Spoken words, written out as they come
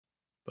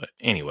But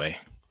anyway,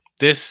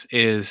 this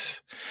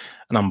is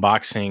an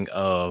unboxing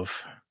of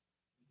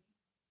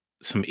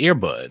some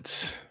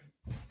earbuds.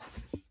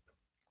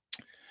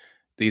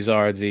 These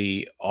are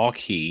the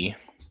AUKEY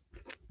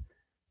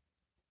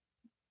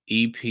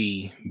EP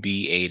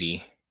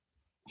B80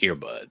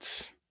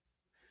 earbuds.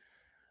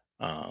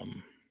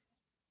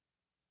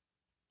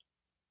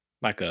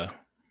 Like a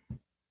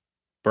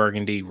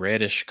burgundy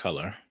reddish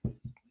color.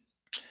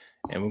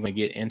 And we're going to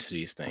get into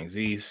these things.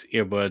 These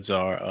earbuds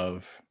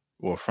are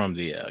from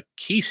the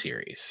Key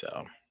series.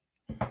 So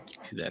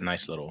see that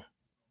nice little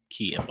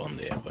key emblem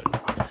there. But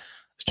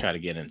let's try to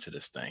get into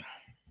this thing.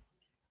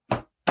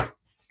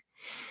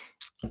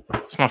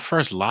 It's my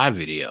first live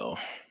video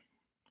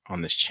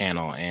on this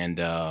channel, and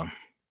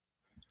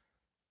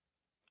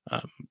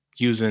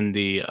using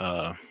the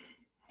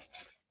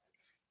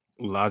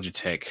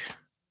Logitech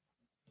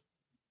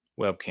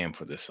webcam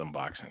for this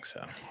unboxing.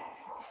 So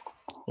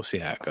we'll see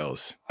how it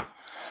goes.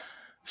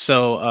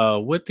 So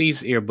with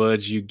these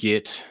earbuds, you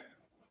get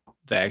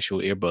the actual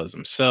earbuds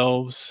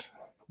themselves.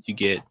 You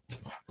get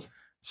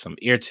some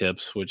ear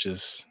tips, which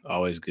is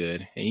always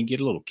good, and you get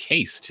a little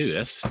case too.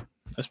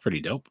 That's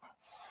pretty dope.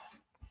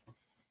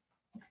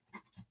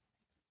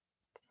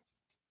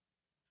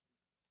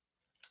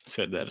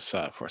 Set that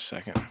aside for a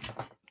second.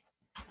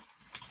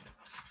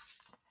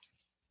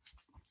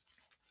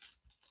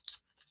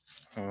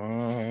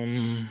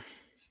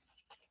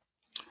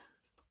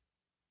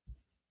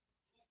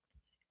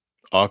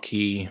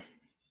 AUKEY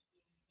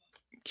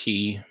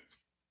key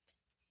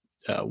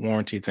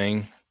warranty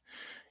thing.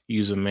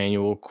 User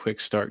manual, quick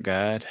start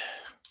guide.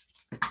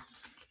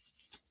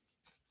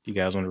 You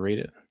guys want to read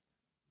it?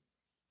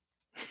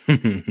 I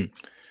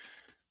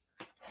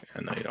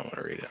know you don't want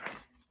to read it.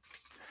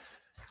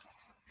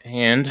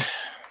 And let's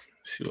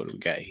see what we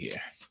got here.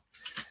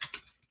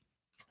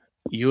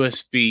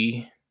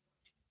 USB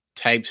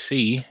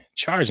Type-C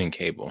charging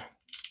cable.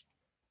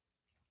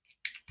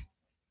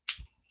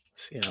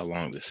 See how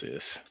long this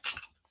is.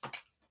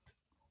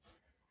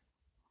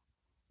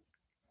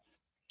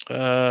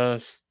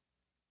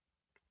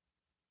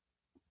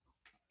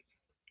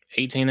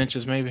 18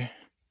 inches maybe.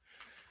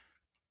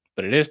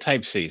 But it is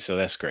Type-C, so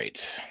that's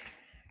great.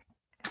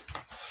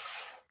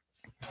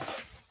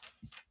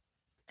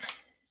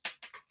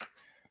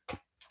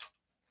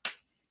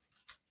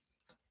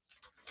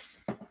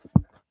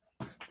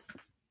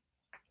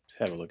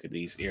 Let's have a look at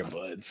these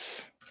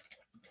earbuds.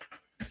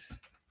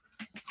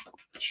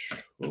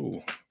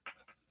 Ooh.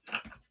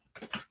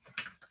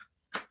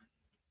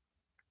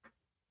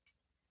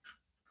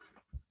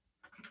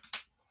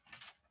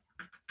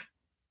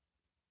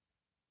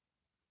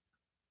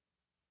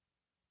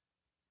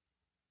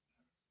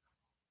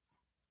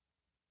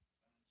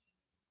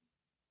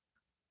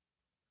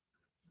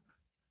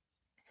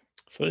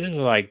 So these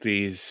are like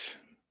these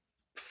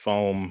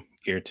foam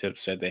ear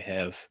tips that they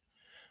have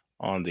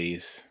on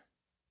these.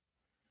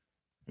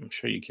 I'm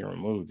sure you can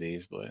remove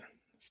these, but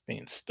it's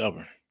being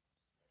stubborn.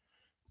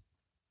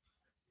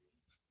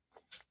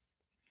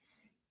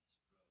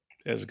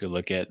 There's a good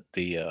look at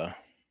the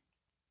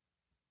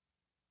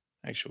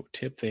actual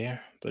tip there,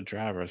 the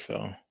driver.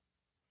 So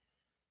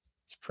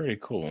it's pretty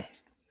cool.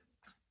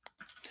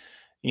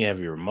 You have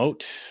your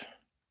remote,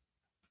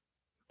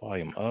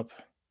 volume up,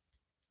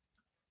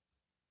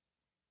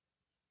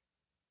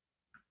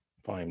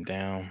 volume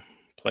down,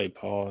 play,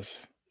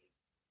 pause.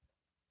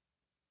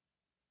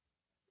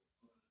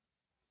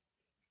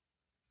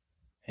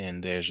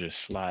 And there's your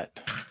slot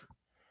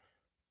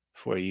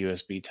for a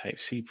USB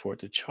Type-C port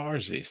to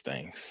charge these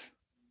things.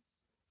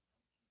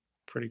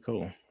 Pretty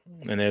cool.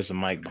 And there's a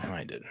mic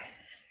behind it.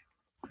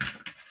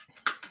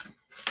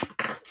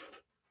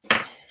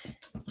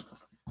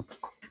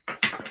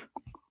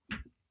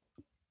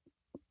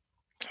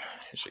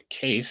 Here's your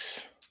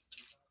case.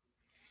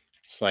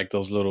 It's like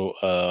those little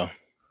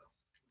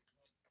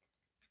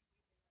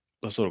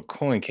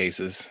coin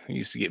cases I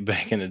used to get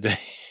back in the day.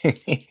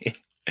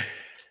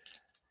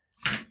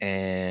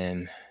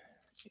 And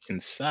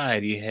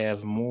inside you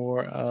have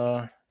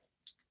more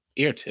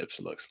ear tips,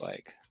 looks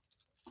like.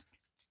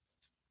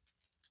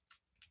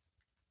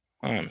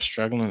 I'm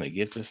struggling to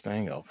get this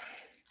thing open.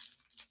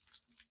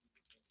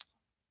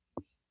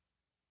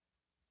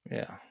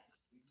 Yeah.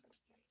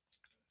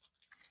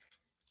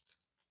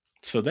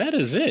 So that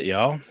is it,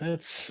 y'all.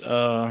 That's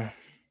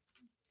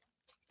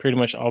pretty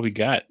much all we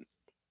got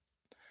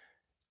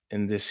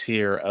in this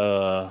here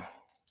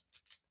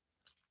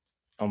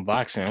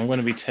unboxing. I'm going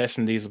to be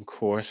testing these, of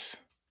course,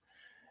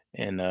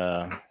 and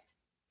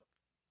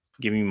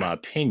giving you my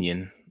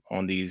opinion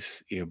on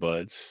these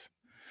earbuds.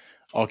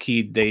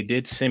 AUKEY, they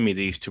did send me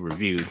these to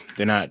review.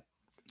 They're not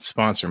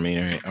sponsoring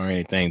me or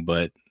anything,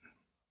 but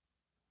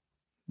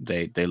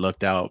they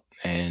looked out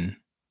and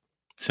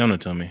sent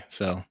it to me.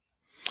 So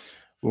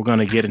we're going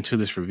to get into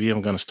this review.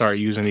 I'm going to start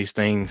using these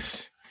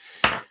things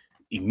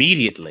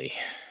immediately.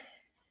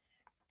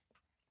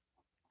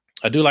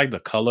 I do like the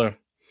color.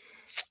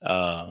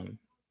 I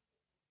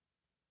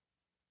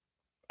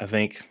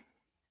think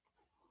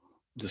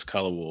this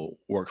color will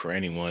work for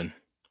anyone.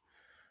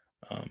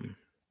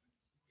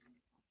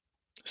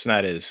 It's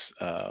not as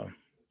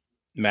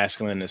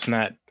masculine. It's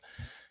not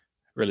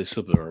really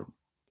super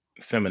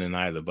feminine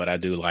either, but I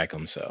do like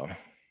them, so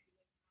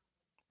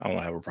I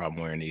don't have a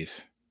problem wearing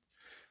these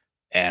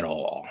at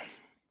all.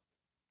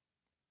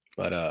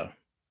 But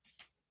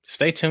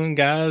stay tuned,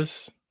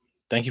 guys.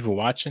 Thank you for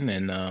watching,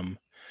 and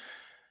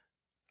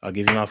I'll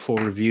give you my full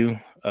review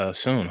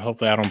soon.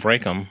 Hopefully, I don't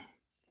break them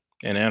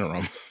in the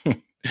interim.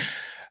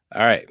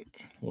 All right,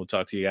 we'll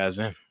talk to you guys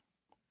then.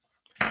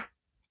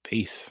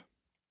 Peace.